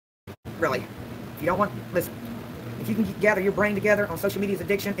Really. If you don't want, listen, if you can gather your brain together on social media's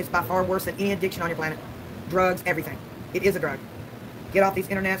addiction, it's by far worse than any addiction on your planet. Drugs, everything. It is a drug. Get off these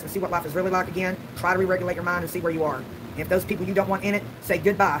internets and see what life is really like again. Try to re-regulate your mind and see where you are. And if those people you don't want in it say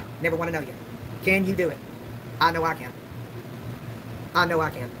goodbye, never want to know you. Can you do it? I know I can. I know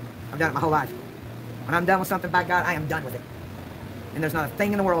I can. I've done it my whole life. When I'm done with something, by God, I am done with it. And there's not a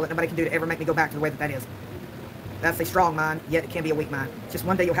thing in the world that nobody can do to ever make me go back to the way that that is. That's a strong mind, yet it can be a weak mind. Just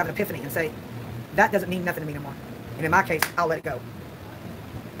one day you'll have an epiphany and say, that doesn't mean nothing to me no more. And in my case, I'll let it go.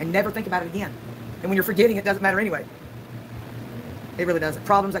 And never think about it again. And when you're forgetting, it doesn't matter anyway. It really doesn't.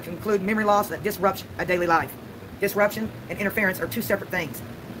 Problems that can include memory loss that disrupt a daily life. Disruption and interference are two separate things.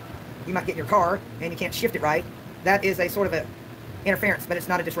 You might get in your car and you can't shift it right. That is a sort of a interference, but it's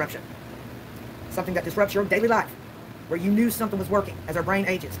not a disruption. Something that disrupts your daily life, where you knew something was working as our brain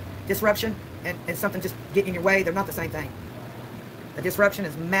ages. Disruption and something just getting in your way, they're not the same thing. A disruption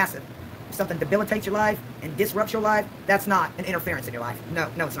is massive. If something debilitates your life and disrupts your life, that's not an interference in your life. No,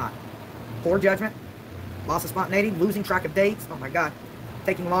 it's not. Poor judgment, loss of spontaneity, losing track of dates, oh my God.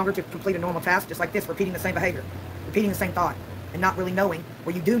 Taking longer to complete a normal task, just like this, repeating the same behavior, repeating the same thought, and not really knowing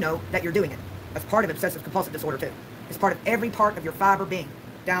where you do know that you're doing it. That's part of obsessive compulsive disorder too. It's part of every part of your fiber being,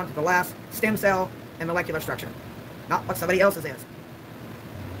 down to the last stem cell and molecular structure. Not what somebody else's is.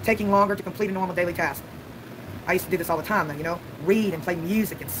 Taking longer to complete a normal daily task. I used to do this all the time, you know, read and play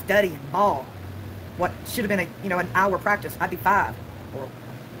music and study and ball. What should have been an hour practice, I'd be 5, or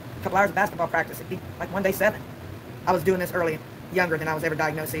a couple hours of basketball practice, it'd be like one day 7. I was doing this early, younger than I was ever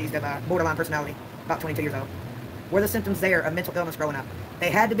diagnosed of borderline personality, about 22 years old. Were the symptoms there of mental illness growing up? They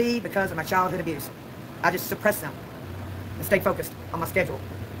had to be because of my childhood abuse. I just suppressed them and stayed focused on my schedule.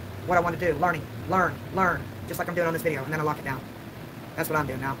 What I want to do, learn, just like I'm doing on this video, and then I lock it down. That's what I'm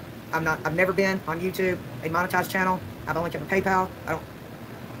doing now. I've never been on YouTube, a monetized channel. I've only kept a PayPal. I don't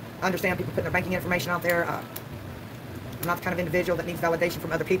understand people putting their banking information out there. I'm not the kind of individual that needs validation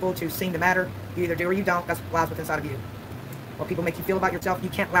from other people to seem to matter. You either do or you don't. That's what lies within inside of you. What people make you feel about yourself, you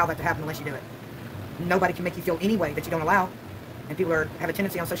can't allow that to happen unless you do it. Nobody can make you feel any way that you don't allow. And people have a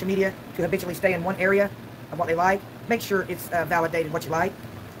tendency on social media to habitually stay in one area of what they like. Make sure it's validated what you like.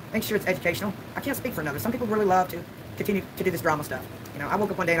 Make sure it's educational. I can't speak for another. Some people really love to continue to do this drama stuff. You know, I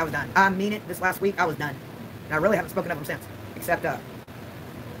woke up one day and I was done. I mean it. This last week, I was done. And I really haven't spoken of them since. Except,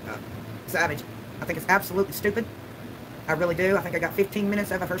 Savage. I think it's absolutely stupid. I really do. I think I got 15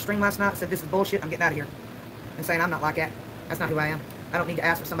 minutes out of her stream last night. Said, this is bullshit. I'm getting out of here. And saying, I'm not like that. That's not who I am. I don't need to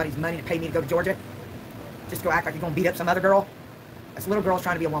ask for somebody's money to pay me to go to Georgia. Just go act like you're going to beat up some other girl. That's little girls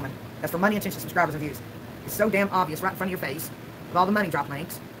trying to be a woman. That's for money, attention, subscribers, and views. It's so damn obvious right in front of your face with all the money drop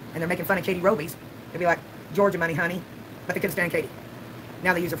links. And they're making fun of Katie Robies. They'll be like, Georgia money, honey. But they couldn't stand Katie.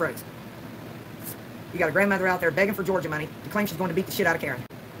 Now they use her phrase. You got a grandmother out there begging for Georgia money to claim she's going to beat the shit out of Karen.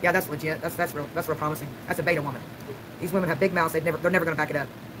 Yeah, that's legit. That's real promising. That's a beta woman. These women have big mouths. They're never going to back it up.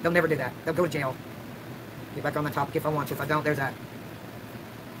 They'll never do that. They'll go to jail. Get back on the topic if I want to. If I don't, there's that.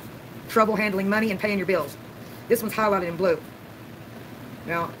 Trouble handling money and paying your bills. This one's highlighted in blue.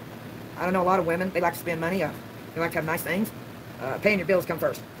 Now, I don't know a lot of women. They like to spend money. They like to have nice things. Paying your bills come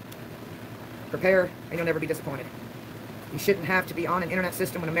first. Prepare, and you'll never be disappointed. You shouldn't have to be on an internet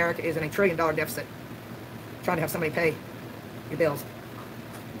system when America is in $1 trillion deficit, trying to have somebody pay your bills.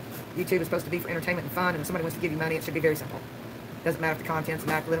 YouTube is supposed to be for entertainment and fun, and if somebody wants to give you money, it should be very simple. Doesn't matter if the content's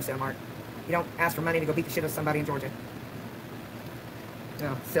immaculate and art. You don't ask for money to go beat the shit out of somebody in Georgia.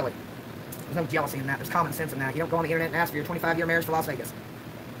 No, silly. There's no jealousy in that. There's common sense in that. You don't go on the internet and ask for your 25-year marriage to Las Vegas.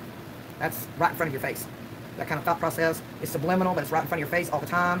 That's right in front of your face. That kind of thought process is subliminal, but it's right in front of your face all the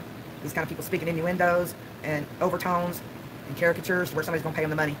time. These kind of people speaking innuendos and overtones and caricatures where somebody's going to pay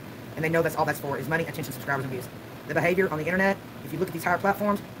them the money. And they know that's all that's for, is money, attention, subscribers, and views. The behavior on the internet, if you look at these higher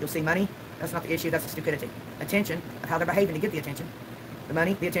platforms, you'll see money. That's not the issue, that's the stupidity. Attention, of how they're behaving to get the attention. The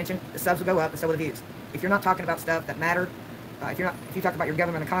money, the attention, the subs will go up, and so will the views. If you're not talking about stuff that matter, if you talk about your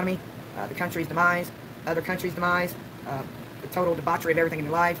government economy, the country's demise, other countries' demise, the total debauchery of everything in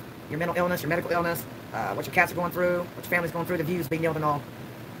your life, your mental illness, your medical illness, what your cats are going through, what your family's going through, the views being yelled and all.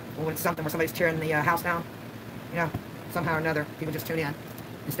 When it's something where somebody's tearing the house down, you know, somehow or another, people just tune in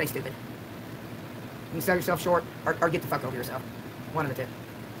and stay stupid. You sell yourself short or get the fuck over yourself. One of the two.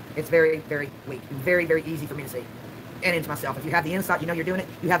 It's very, very weak. Very, very easy for me to see. And into myself. If you have the insight, you know you're doing it,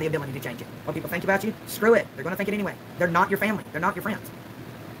 you have the ability to change it. What people think about you, screw it. They're going to think it anyway. They're not your family. They're not your friends.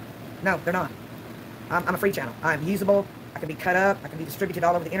 No, they're not. I'm a free channel. I'm usable. I can be cut up. I can be distributed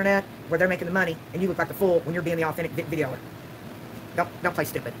all over the internet where they're making the money and you look like the fool when you're being the authentic videoer. Don't play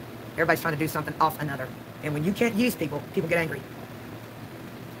stupid. Everybody's trying to do something off another. And when you can't use people, people get angry.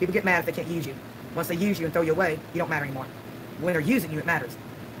 People get mad if they can't use you. Once they use you and throw you away, you don't matter anymore. When they're using you, it matters.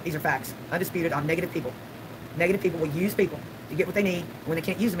 These are facts. Undisputed on negative people. Negative people will use people to get what they need. When they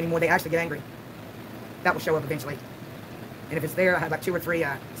can't use them anymore, they actually get angry. That will show up eventually. And if it's there, I have like 2 or 3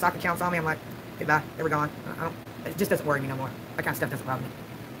 sock accounts on me. I'm like, goodbye, they were gone. It just doesn't worry me no more. That kind of stuff doesn't bother me.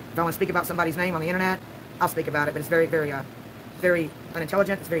 If I want to speak about somebody's name on the internet, I'll speak about it. But it's very, very, very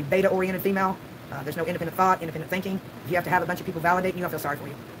unintelligent. It's very beta-oriented female. There's no independent thought, independent thinking. If you have to have a bunch of people validating you, I feel sorry for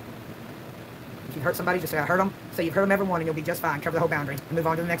you. If you hurt somebody, just say, I hurt them. Say you've hurt them everyone, and you'll be just fine. Cover the whole boundary and move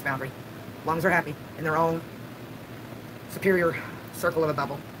on to the next boundary. As long as they're happy in their own superior circle of a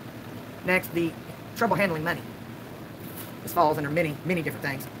bubble. Next, the trouble handling money. This falls under many, many different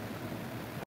things.